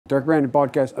Dark Branded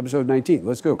Podcast, episode 19.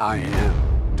 Let's go. I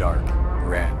am Dark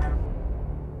Red.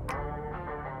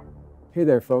 Hey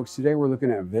there, folks. Today we're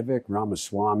looking at Vivek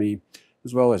Ramaswamy,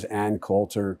 as well as Ann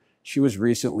Coulter. She was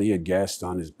recently a guest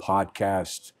on his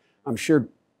podcast. I'm sure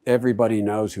everybody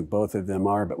knows who both of them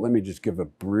are, but let me just give a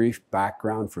brief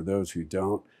background for those who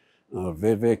don't.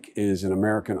 Vivek is an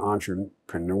American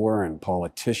entrepreneur and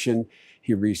politician.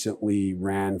 He recently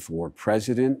ran for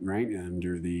president, right,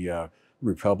 under the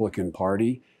Republican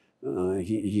Party.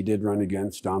 He did run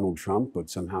against Donald Trump, but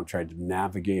somehow tried to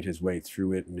navigate his way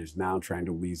through it and is now trying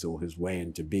to weasel his way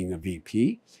into being a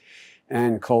VP.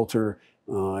 Ann Coulter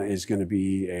is going to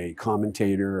be a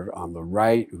commentator on the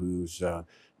right who's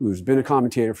been a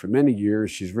commentator for many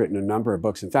years. She's written a number of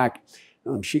books. In fact,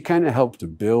 she kind of helped to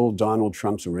build Donald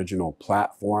Trump's original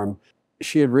platform.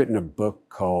 She had written a book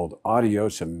called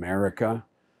Adios America,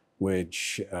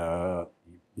 which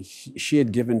she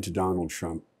had given to Donald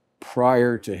Trump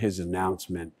prior to his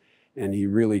announcement, and he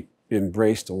really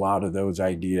embraced a lot of those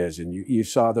ideas. And you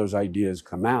saw those ideas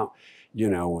come out, you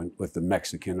know, with the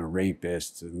Mexican a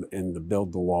rapist and the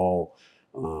build the wall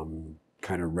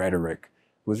kind of rhetoric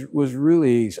was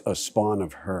really a spawn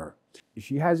of her.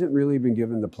 She hasn't really been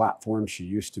given the platform she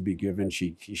used to be given.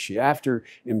 She after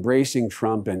embracing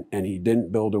Trump and he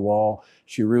didn't build a wall,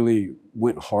 she really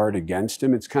went hard against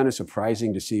him. It's kind of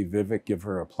surprising to see Vivek give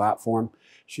her a platform.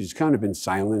 She's kind of been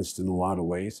silenced in a lot of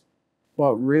ways.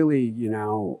 But really, you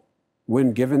know,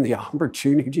 when given the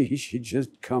opportunity, she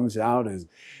just comes out as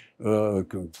a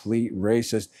complete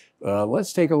racist.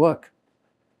 Let's take a look.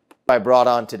 I brought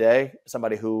on today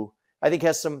somebody who I think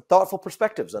has some thoughtful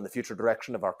perspectives on the future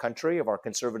direction of our country, of our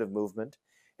conservative movement,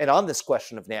 and on this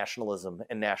question of nationalism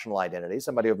and national identity,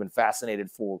 somebody who I've been fascinated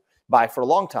by for a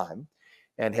long time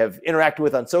and have interacted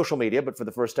with on social media, but for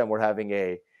the first time we're having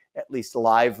at least a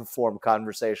live form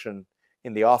conversation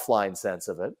in the offline sense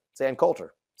of it. It's Ann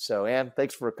Coulter. So Ann,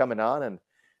 thanks for coming on, and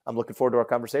I'm looking forward to our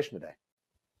conversation today.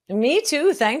 Me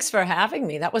too. Thanks for having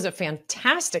me. That was a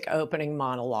fantastic opening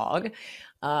monologue.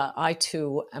 I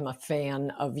too am a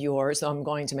fan of yours. I'm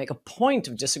going to make a point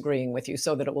of disagreeing with you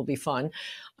so that it will be fun.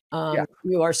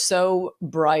 You are so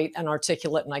bright and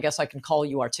articulate, and I guess I can call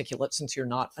you articulate since you're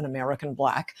not an American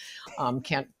Black.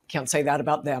 Can't say that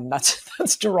about them.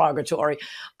 That's derogatory.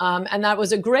 And that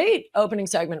was a great opening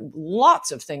segment.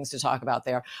 Lots of things to talk about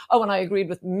there. Oh, and I agreed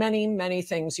with many, many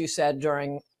things you said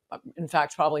during, in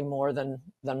fact, probably more than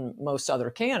most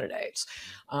other candidates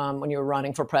when you were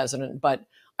running for president. But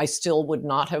I still would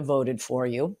not have voted for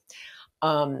you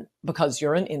because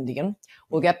you're an Indian.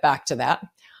 We'll get back to that.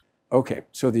 Okay,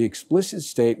 so the explicit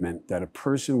statement that a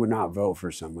person would not vote for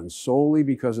someone solely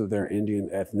because of their Indian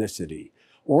ethnicity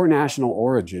or national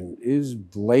origin is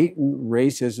blatant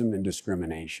racism and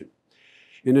discrimination.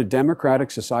 In a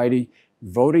democratic society,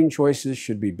 voting choices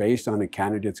should be based on a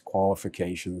candidate's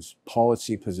qualifications,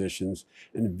 policy positions,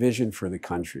 and vision for the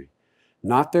country,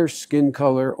 not their skin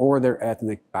color or their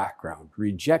ethnic background.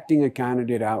 Rejecting a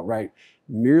candidate outright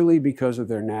merely because of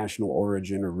their national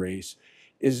origin or race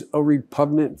is a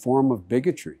repugnant form of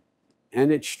bigotry,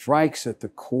 and it strikes at the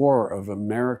core of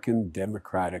American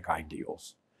democratic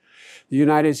ideals. The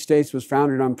United States was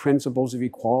founded on principles of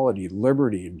equality,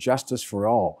 liberty, and justice for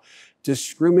all.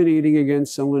 Discriminating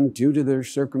against someone due to their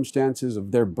circumstances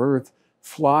of their birth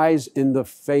flies in the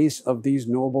face of these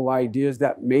noble ideas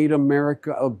that made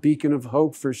America a beacon of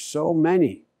hope for so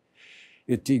many.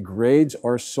 It degrades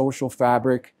our social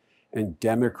fabric and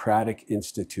democratic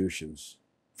institutions.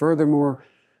 Furthermore,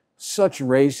 such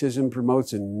racism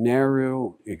promotes a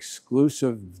narrow,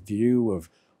 exclusive view of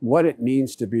what it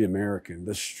means to be American.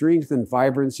 The strength and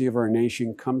vibrancy of our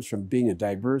nation comes from being a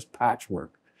diverse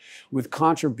patchwork with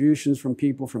contributions from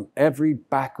people from every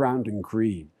background and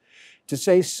creed. To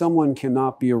say someone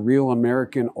cannot be a real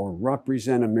American or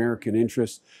represent American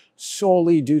interests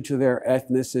solely due to their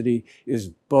ethnicity is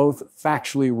both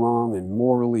factually wrong and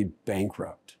morally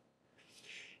bankrupt.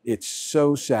 It's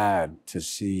so sad to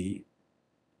see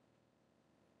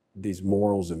these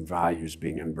morals and values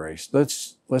being embraced.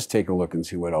 Let's take a look and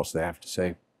see what else they have to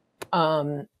say.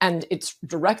 And it's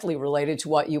directly related to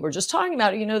what you were just talking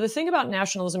about. You know, the thing about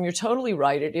nationalism, you're totally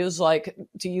right. It is like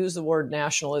to use the word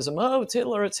nationalism. Oh, it's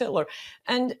Hitler, it's Hitler.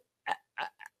 And,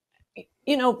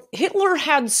 you know, Hitler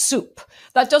had soup.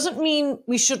 That doesn't mean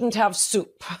we shouldn't have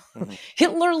soup. Mm-hmm.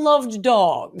 Hitler loved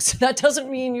dogs. That doesn't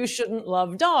mean you shouldn't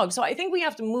love dogs. So I think we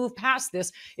have to move past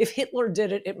this. If Hitler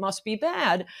did it, it must be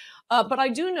bad. But I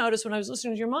do notice when I was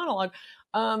listening to your monologue,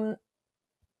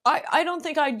 I don't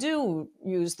think I do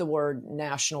use the word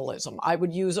nationalism. I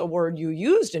would use a word you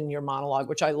used in your monologue,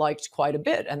 which I liked quite a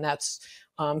bit, and that's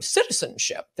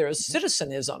citizenship. There's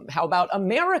citizenism. How about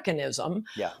Americanism?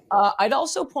 Yeah. I'd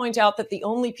also point out that the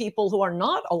only people who are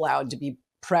not allowed to be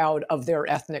proud of their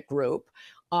ethnic group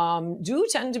do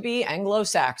tend to be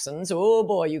Anglo-Saxons. Oh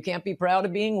boy, you can't be proud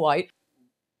of being white.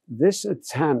 This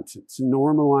attempt to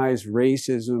normalize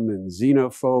racism and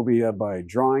xenophobia by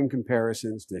drawing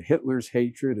comparisons to Hitler's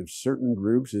hatred of certain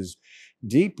groups is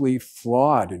deeply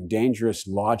flawed and dangerous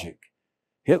logic.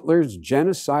 Hitler's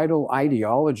genocidal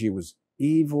ideology was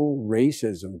evil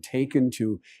racism taken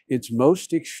to its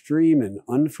most extreme and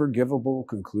unforgivable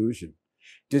conclusion.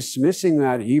 Dismissing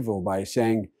that evil by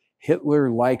saying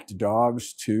Hitler liked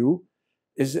dogs too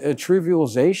is a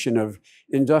trivialization of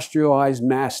industrialized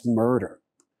mass murder.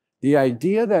 The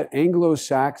idea that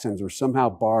Anglo-Saxons are somehow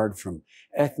barred from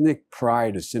ethnic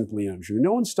pride is simply untrue.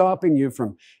 No one's stopping you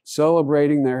from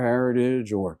celebrating their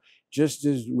heritage, or just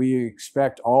as we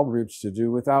expect all groups to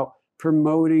do, without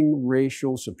promoting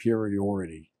racial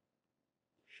superiority.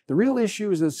 The real issue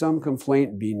is that some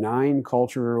conflate benign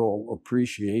cultural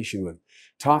appreciation with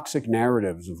toxic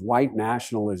narratives of white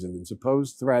nationalism and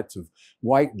supposed threats of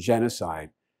white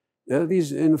genocide.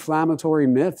 These inflammatory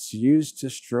myths used to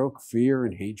stroke fear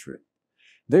and hatred.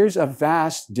 There's a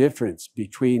vast difference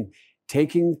between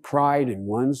taking pride in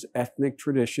one's ethnic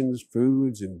traditions,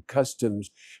 foods, and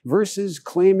customs versus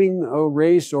claiming a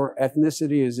race or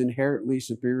ethnicity is inherently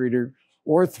superior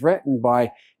or threatened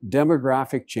by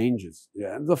demographic changes.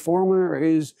 The former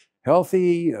is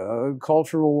healthy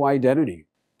cultural identity.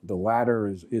 The latter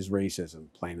is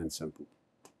racism, plain and simple.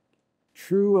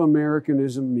 True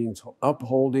Americanism means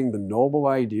upholding the noble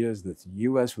ideas that the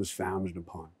U.S. was founded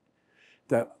upon,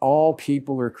 that all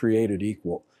people are created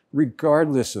equal,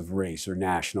 regardless of race or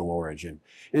national origin,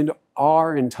 and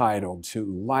are entitled to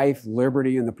life,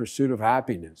 liberty, and the pursuit of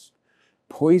happiness.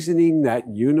 Poisoning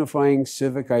that unifying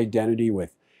civic identity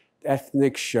with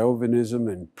ethnic chauvinism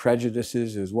and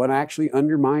prejudices is what actually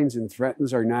undermines and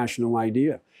threatens our national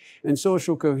idea and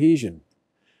social cohesion.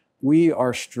 We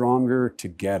are stronger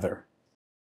together.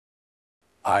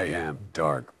 I am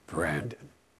Dark Brandon.